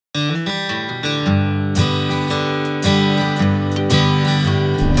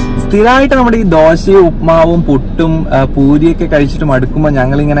സ്ഥിരമായിട്ട് നമ്മുടെ ഈ ദോശയും ഉപ്മാവും പുട്ടും പൂരിയൊക്കെ കഴിച്ചിട്ട് മടുക്കുമ്പോൾ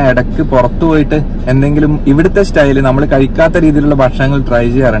ഞങ്ങളിങ്ങനെ ഇടയ്ക്ക് പുറത്തു പോയിട്ട് എന്തെങ്കിലും ഇവിടുത്തെ സ്റ്റൈല് നമ്മൾ കഴിക്കാത്ത രീതിയിലുള്ള ഭക്ഷണങ്ങൾ ട്രൈ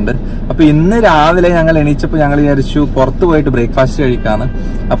ചെയ്യാറുണ്ട്. അപ്പൊ ഇന്ന് രാവിലെ ഞങ്ങൾ എണീച്ചപ്പോൾ ഞങ്ങൾ വിചാരിച്ചു പുറത്തു പോയിട്ട് ബ്രേക്ക്ഫാസ്റ്റ് കഴിക്കാന്ന്.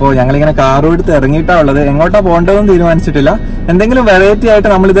 അപ്പോൾ ഞങ്ങളിങ്ങനെ കാറും എടുത്ത് ഇറങ്ങിയിട്ടാ ഉള്ളത്. എങ്ങോട്ടാ പോകേണ്ടതെന്ന് തീരുമാനിച്ചിട്ടില്ല. എന്തെങ്കിലും വെറൈറ്റി ആയിട്ട്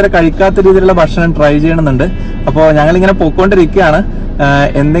നമ്മൾ ഇതുവരെ കഴിക്കാത്ത രീതിയിലുള്ള ഭക്ഷണം ട്രൈ ചെയ്യണമെന്നുണ്ട്. അപ്പോൾ ഞങ്ങളിങ്ങനെ പോയിക്കൊണ്ടിരിക്കുകയാണ്.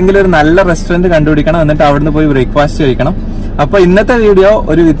 എന്തെങ്കിലും ഒരു നല്ല റെസ്റ്റോറന്റ് കണ്ടുപിടിക്കണം, എന്നിട്ട് അവിടുന്ന് പോയി ബ്രേക്ക്ഫാസ്റ്റ് കഴിക്കണം. അപ്പൊ ഇന്നത്തെ വീഡിയോ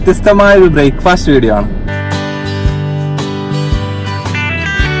ഒരു വ്യത്യസ്തമായ ഒരു ബ്രേക്ക്ഫാസ്റ്റ് വീഡിയോ ആണ്.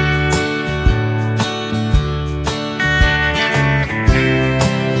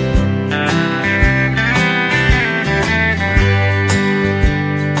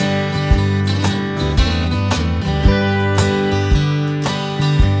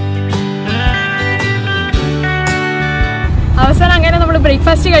 അവസാനം അങ്ങനെ നമ്മൾ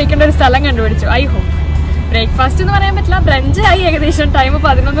ബ്രേക്ക്ഫാസ്റ്റ് കഴിക്കേണ്ട ഒരു സ്ഥലം കണ്ടുപിടിച്ചു. IHOP. ബ്രേക്ക്ഫാസ്റ്റ് എന്ന് പറയാൻ പറ്റില്ല, ബ്രഞ്ച് ആയി. ഏകദേശം ടൈം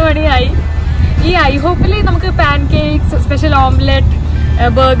 11 മണിയായി. ഈ IHOPിൽ നമുക്ക് pancakes, special omelette,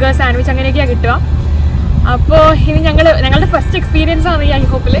 burger, sandwich അങ്ങനെയൊക്കെയാണ് കിട്ടുക. അപ്പോൾ ഇനി ഞങ്ങളുടെ ഫസ്റ്റ് എക്സ്പീരിയൻസ് ആണ് ഈ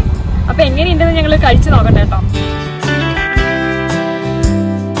IHOPിൽ. അപ്പോൾ എങ്ങനെയുണ്ടെന്ന് ഞങ്ങൾ കഴിച്ചു നോക്കട്ടെ കേട്ടോ.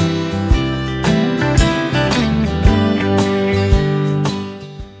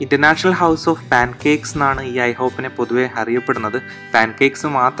 ഇന്റർനാഷണൽ ഹൗസ് ഓഫ് പാൻകേക്സ് എന്നാണ് ഈ IHOPിനെ പൊതുവെ അറിയപ്പെടുന്നത്. പാൻകേക്സ്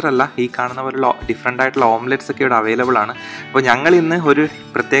മാത്രമല്ല, ഈ കാണുന്ന പോലെ ഡിഫറെൻ്റ് ആയിട്ടുള്ള ഓംലെറ്റ്സ് ഒക്കെ ഇവിടെ അവൈലബിൾ ആണ്. അപ്പോൾ ഞങ്ങൾ ഇന്ന് ഒരു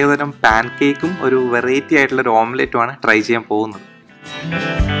പ്രത്യേകതരം പാൻകേക്കും ഒരു വെറൈറ്റി ആയിട്ടുള്ള ഒരു ഓംലെറ്റുമാണ് ട്രൈ ചെയ്യാൻ പോകുന്നത്.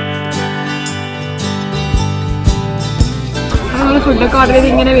 നമ്മൾ ഫുഡൊക്കെ ഓർഡർ ചെയ്ത്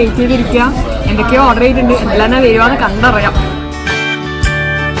ഇങ്ങനെ വെയിറ്റ് ചെയ്തിരിക്കുക. എന്തൊക്കെയോ ഓർഡർ ചെയ്തിട്ടുണ്ട്, എല്ലാം വരുവാന്ന് കണ്ടറിയാം.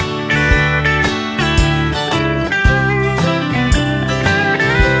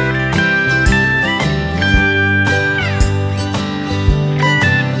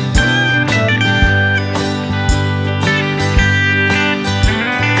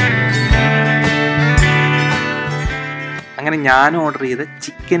 അങ്ങനെ ഞാൻ ഓർഡർ ചെയ്ത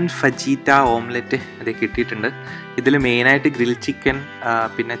ചിക്കൻ ഫജീറ്റ ഓംലെറ്റ് ഇത് കിട്ടിയിട്ടുണ്ട്. ഇതിൽ മെയിനായിട്ട് ഗ്രിൽ ചിക്കൻ,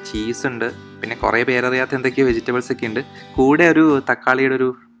 പിന്നെ ചീസ് ഉണ്ട്, പിന്നെ കുറേ പേരറിയാത്ത എന്തൊക്കെയോ വെജിറ്റബിൾസ് ഒക്കെ ഉണ്ട്. കൂടെ ഒരു തക്കാളിയുടെ ഒരു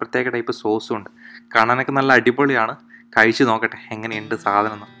പ്രത്യേക ടൈപ്പ് സോസും ഉണ്ട്. കാണാനൊക്കെ നല്ല അടിപൊളിയാണ്. കഴിച്ചു നോക്കട്ടെ എങ്ങനെയുണ്ട്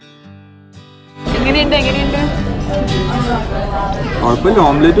സാധനം. കുഴപ്പമില്ല,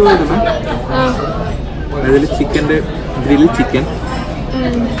 ഓംലെറ്റ് പോയിരുന്നു. അതിൽ ചിക്കൻ്റെ ഗ്രിൽ ചിക്കൻ,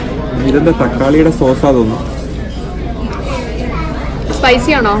 ഇതെന്താ തക്കാളിയുടെ സോസാ തോന്നുന്നു.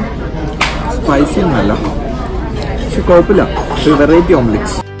 സ്പൈസി ആണോ? സ്പൈസി ഒന്നല്ല, പക്ഷെ കുഴപ്പമില്ല. ഒരു വെറൈറ്റി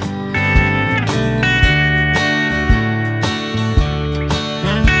ഓംലെറ്റ്.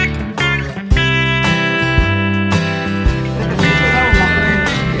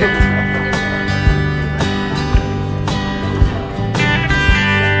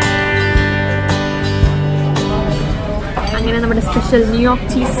 അങ്ങനെ നമ്മുടെ സ്പെഷ്യൽ ന്യൂയോർക്ക്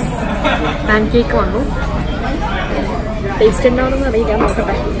ചീസ് പാൻകേക്ക് വന്നു. ടേസ്റ്റ് ഉണ്ടാവുമെന്ന് അറിയില്ല,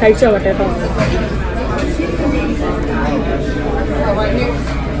 നോക്കട്ടെ, കഴിച്ചു നോക്കട്ടെ കേട്ടോ.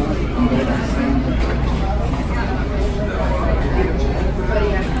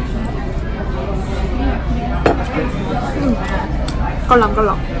 കൊള്ളാം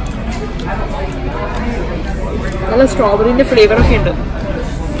കൊള്ളാം. നല്ല സ്ട്രോബെറിന്റെ ഫ്ലേവറൊക്കെ ഉണ്ട്.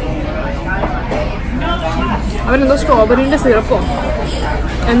 അവനെന്തോ സ്ട്രോബെറിന്റെ സിറപ്പോ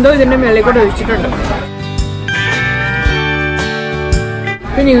എന്തോ ഇതിന്റെ മേളിൽ കൂടെ ഒഴിച്ചിട്ടുണ്ട്.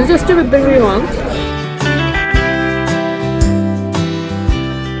 പിന്നെ ഇത് ജസ്റ്റ് വിപ്പിംഗ് ക്രീമാണ്.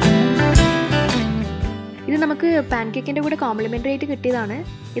 ഇത് നമുക്ക് പാൻകേക്കിൻ്റെ കൂടെ കോംപ്ലിമെൻ്ററി ആയിട്ട് കിട്ടിയതാണ്.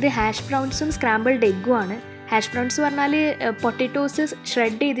 ഇത് ഹാഷ് ബ്രൗൺസും സ്ക്രാമ്പിൾഡ് എഗ്ഗും ആണ്. ഹാഷ് ബ്രൗൺസ് പറഞ്ഞാൽ പൊട്ടറ്റോസ്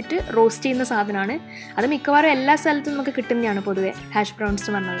ഷ്രെഡ് ചെയ്തിട്ട് റോസ്റ്റ് ചെയ്യുന്ന സാധനമാണ്. അത് മിക്കവാറും എല്ലാ സ്ഥലത്തും നമുക്ക് കിട്ടുന്നതാണ് പൊതുവെ ഹാഷ്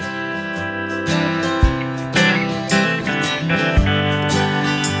ബ്രൗൺസ് പറഞ്ഞത്.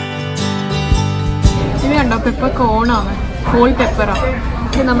 ഇത് കണ്ടോ, പെപ്പർ കോണാണ്, ഹോൾ പെപ്പറാണ്.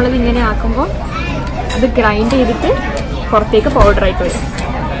 ഇത് നമ്മളിത് ഇങ്ങനെ ആക്കുമ്പോൾ അത് ഗ്രൈൻഡ് ചെയ്തിട്ട് പുറത്തേക്ക് പൗഡറായിട്ട് വരും.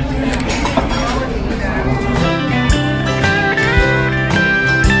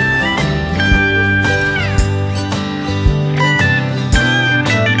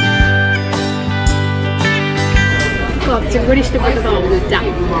 കുറച്ചും കൂടി ഇഷ്ടപ്പെട്ടതാണ്.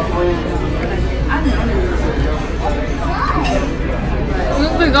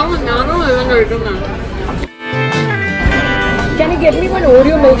 ഞാനോ എല്ലാം കഴിക്കുന്നതാണ്. Can you get me one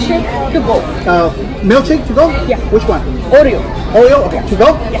Oreo milkshake to go? Milkshake to go? Yeah. Which one? Oreo. Oreo? Okay, to go?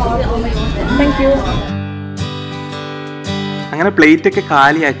 Yeah. Thank you. അങ്ങനെ പ്ലേറ്റ് ഒക്കെ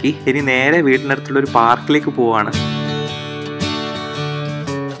കാലിയാക്കി ഇനി നേരെ വീടിനടുത്തുള്ള ഒരു പാർക്കിലേക്ക് പോവാണ്.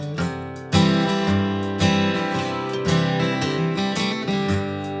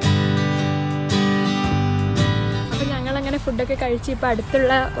 ഫുഡൊക്കെ കഴിച്ച് ഇപ്പോൾ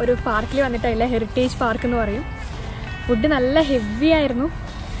അടുത്തുള്ള ഒരു പാർക്കിൽ വന്നിട്ടില്ല, ഹെറിറ്റേജ് പാർക്ക് എന്ന് പറയും. ഫുഡ് നല്ല ഹെവി ആയിരുന്നു.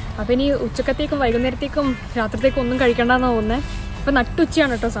 അപ്പോൾ ഇനി ഉച്ചക്കത്തേക്കും വൈകുന്നേരത്തേക്കും രാത്രിത്തേക്കും ഒന്നും കഴിക്കണ്ടെന്നാണ് തോന്നുന്നത്. ഇപ്പോൾ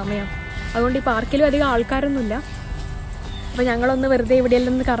നട്ടുച്ചയാണ് കേട്ടോ സമയം, അതുകൊണ്ട് ഈ പാർക്കിലും അധികം ആൾക്കാരൊന്നുമില്ല. അപ്പോൾ ഞങ്ങളൊന്ന് വെറുതെ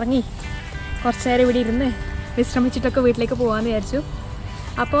ഇവിടെയെല്ലാം ഒന്ന് കറങ്ങി കുറച്ച് നേരം ഇവിടെ ഇരുന്ന് വിശ്രമിച്ചിട്ടൊക്കെ വീട്ടിലേക്ക് പോകാമെന്ന് വിചാരിച്ചു.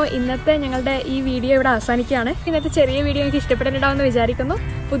 അപ്പോൾ ഇന്നത്തെ ഞങ്ങളുടെ ഈ വീഡിയോ ഇവിടെ അവസാനിക്കുകയാണ്. ഇന്നത്തെ ചെറിയ വീഡിയോ എനിക്ക് ഇഷ്ടപ്പെട്ടിട്ടുണ്ടാവുമെന്ന് വിചാരിക്കുന്നു.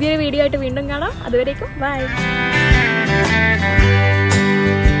 പുതിയൊരു വീഡിയോ ആയിട്ട് വീണ്ടും കാണാം. അതുവരേക്കും ബൈ.